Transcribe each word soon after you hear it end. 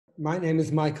My name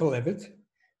is Michael Levit.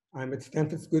 I'm at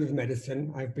Stanford School of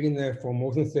Medicine. I've been there for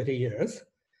more than 30 years.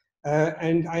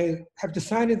 And I have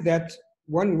decided that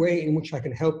one way in which I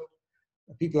can help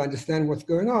people understand what's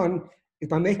going on is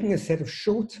by making a set of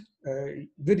short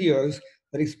videos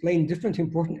that explain different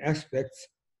important aspects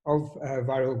of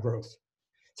viral growth.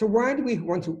 So why do we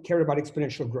want to care about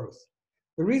exponential growth?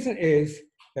 The reason is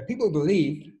that people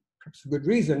believe, perhaps for good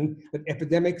reason, that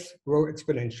epidemics grow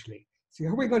exponentially. So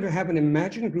here we're going to have an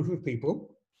imagined group of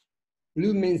people.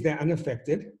 Blue means they're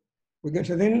unaffected. We're going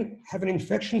to then have an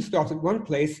infection start at one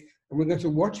place, and we're going to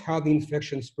watch how the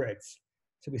infection spreads.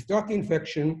 So we start the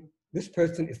infection. This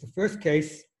person is the first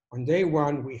case. On day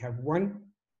one, we have one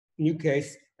new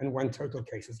case and one total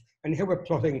cases. And here we're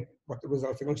plotting what the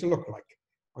results are going to look like.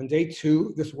 On day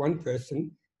two, this one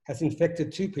person has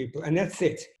infected two people, and that's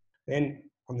it. Then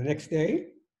on the next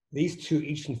day, these two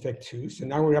each infect two. So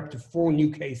now we're up to 4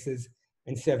 new cases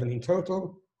and 7 in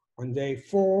total. On day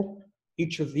 4,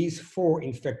 each of these 4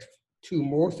 infect 2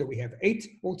 more. So we have 8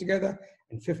 altogether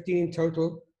and 15 in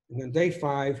total. And on day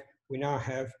 5, we now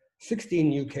have 16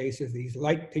 new cases, these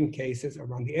light pink cases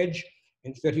around the edge,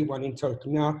 and 31 in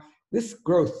total. Now, this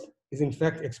growth is in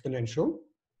fact exponential.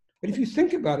 But if you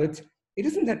think about it, it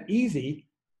isn't that easy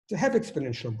to have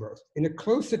exponential growth. In a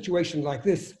closed situation like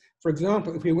this, for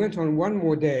example, if we went on one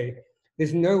more day,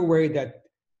 there's no way that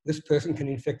this person can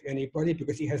infect anybody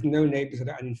because he has no neighbors that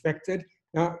are uninfected.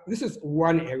 Now, this is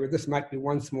one area. This might be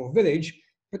one small village,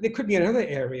 but there could be another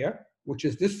area which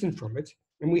is distant from it,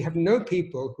 and we have no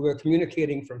people who are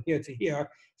communicating from here to here,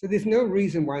 so there's no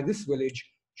reason why this village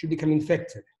should become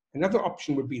infected. Another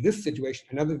option would be this situation,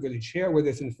 another village here, where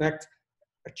there's in fact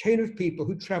a chain of people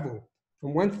who travel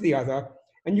from one to the other,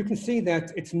 and you can see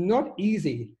that it's not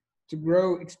easy to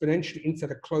grow exponentially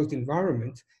inside a closed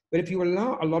environment, but if you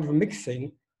allow a lot of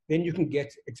mixing, then you can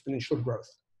get exponential growth.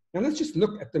 Now let's just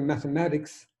look at the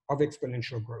mathematics of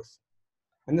exponential growth.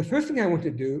 And the first thing I want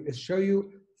to do is show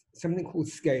you something called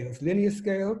scales, linear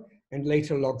scale and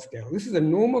later log scale. This is a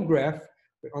normal graph,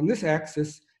 but on this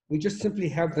axis, we just simply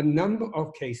have the number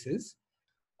of cases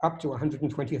up to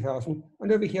 120,000.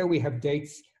 And over here, we have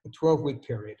dates, a 12-week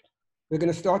period. We're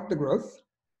going to start the growth.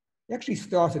 It actually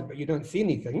started, but you don't see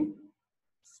anything.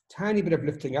 It's a tiny bit of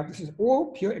lifting up. This is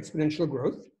all pure exponential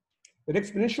growth. But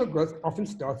exponential growth often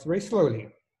starts very slowly.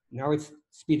 Now it's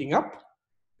speeding up,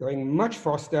 going much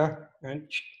faster, and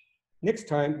next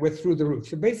time we're through the roof.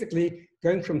 So basically,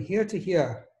 going from here to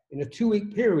here in a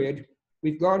 2-week period,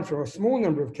 we've gone from a small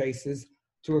number of cases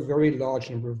to a very large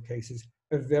number of cases,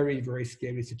 a very, very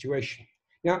scary situation.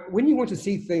 Now, when you want to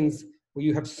see things where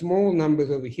you have small numbers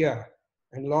over here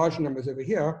and large numbers over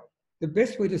here, the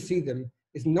best way to see them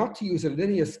is not to use a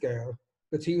linear scale,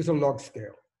 but to use a log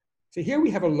scale. So here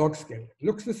we have a log scale. It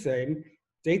looks the same,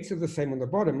 dates are the same on the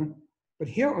bottom, but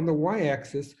here on the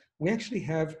y-axis, we actually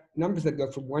have numbers that go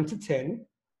from 1 to 10,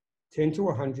 10 to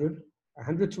 100,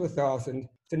 100 to 1,000.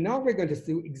 So now we're going to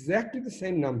see exactly the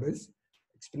same numbers,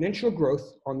 exponential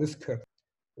growth on this curve.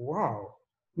 Wow,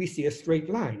 we see a straight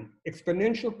line.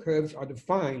 Exponential curves are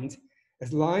defined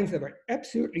as lines that are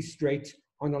absolutely straight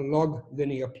on a log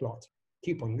linear plot.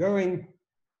 Keep on going,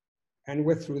 and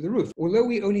we're through the roof. Although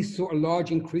we only saw a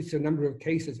large increase in the number of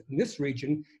cases in this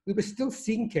region, we were still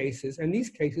seeing cases, and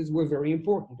these cases were very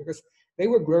important because they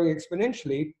were growing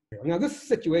exponentially. Now, this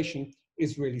situation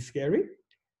is really scary.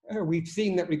 We've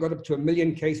seen that we got up to 1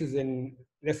 million cases in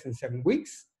less than 7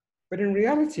 weeks, but in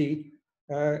reality,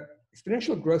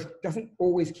 exponential growth doesn't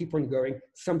always keep on going.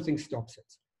 Something stops it.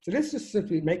 So let's just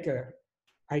simply make an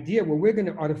idea where we're going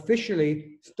to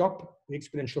artificially stop the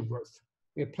exponential growth.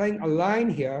 We're playing a line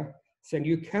here saying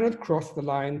you cannot cross the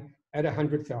line at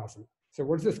 100,000. So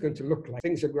what is this going to look like?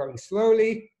 Things are growing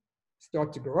slowly,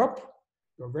 start to go up,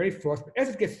 go very fast, but as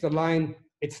it gets to the line,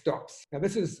 it stops. Now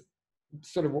this is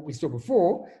sort of what we saw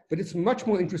before, but it's much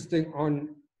more interesting on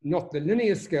not the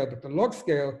linear scale, but the log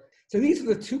scale. So these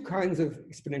are the 2 kinds of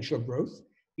exponential growth,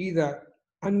 either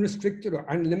unrestricted or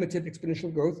unlimited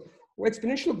exponential growth, or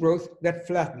exponential growth that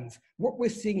flattens. What we're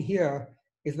seeing here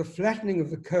is the flattening of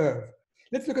the curve.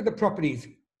 Let's look at the properties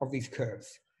of these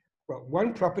curves. Well,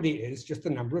 one property is just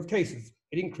the number of cases.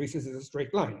 It increases as a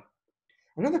straight line.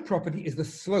 Another property is the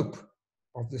slope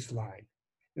of this line.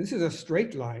 And this is a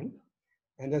straight line.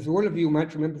 And as all of you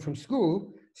might remember from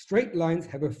school, straight lines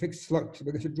have a fixed slope. So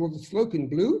we're going to draw the slope in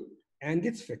blue, and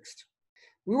it's fixed.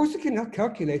 We also can now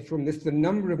calculate from this the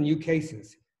number of new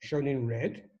cases, shown in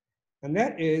red. And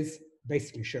that is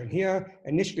basically shown here.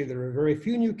 Initially, there are very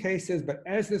few new cases, but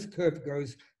as this curve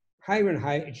goes higher and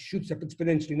higher, it shoots up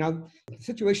exponentially. Now, in a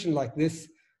situation like this,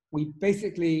 we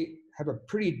basically have a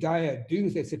pretty dire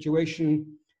doomsday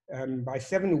situation. By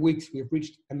 7 weeks, we've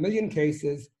reached 1 million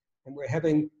cases, and we're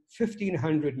having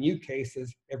 1,500 new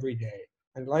cases every day,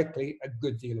 and likely a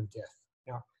good deal of death.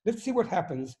 Now, let's see what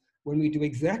happens when we do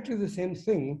exactly the same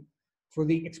thing for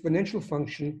the exponential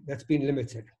function that's been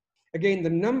limited. Again, the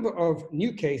number of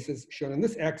new cases shown on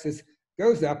this axis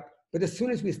goes up, but as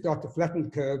soon as we start to flatten the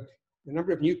curve, the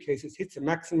number of new cases hits a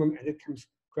maximum and it comes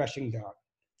crashing down.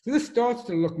 So this starts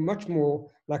to look much more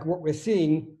like what we're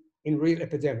seeing in real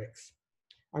epidemics.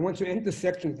 I want to end this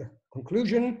section with a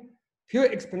conclusion. Pure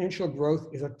exponential growth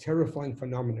is a terrifying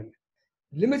phenomenon.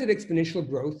 Limited exponential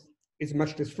growth is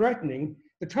much less frightening.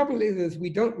 The trouble is we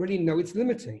don't really know it's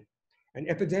limiting, and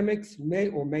epidemics may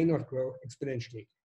or may not grow exponentially.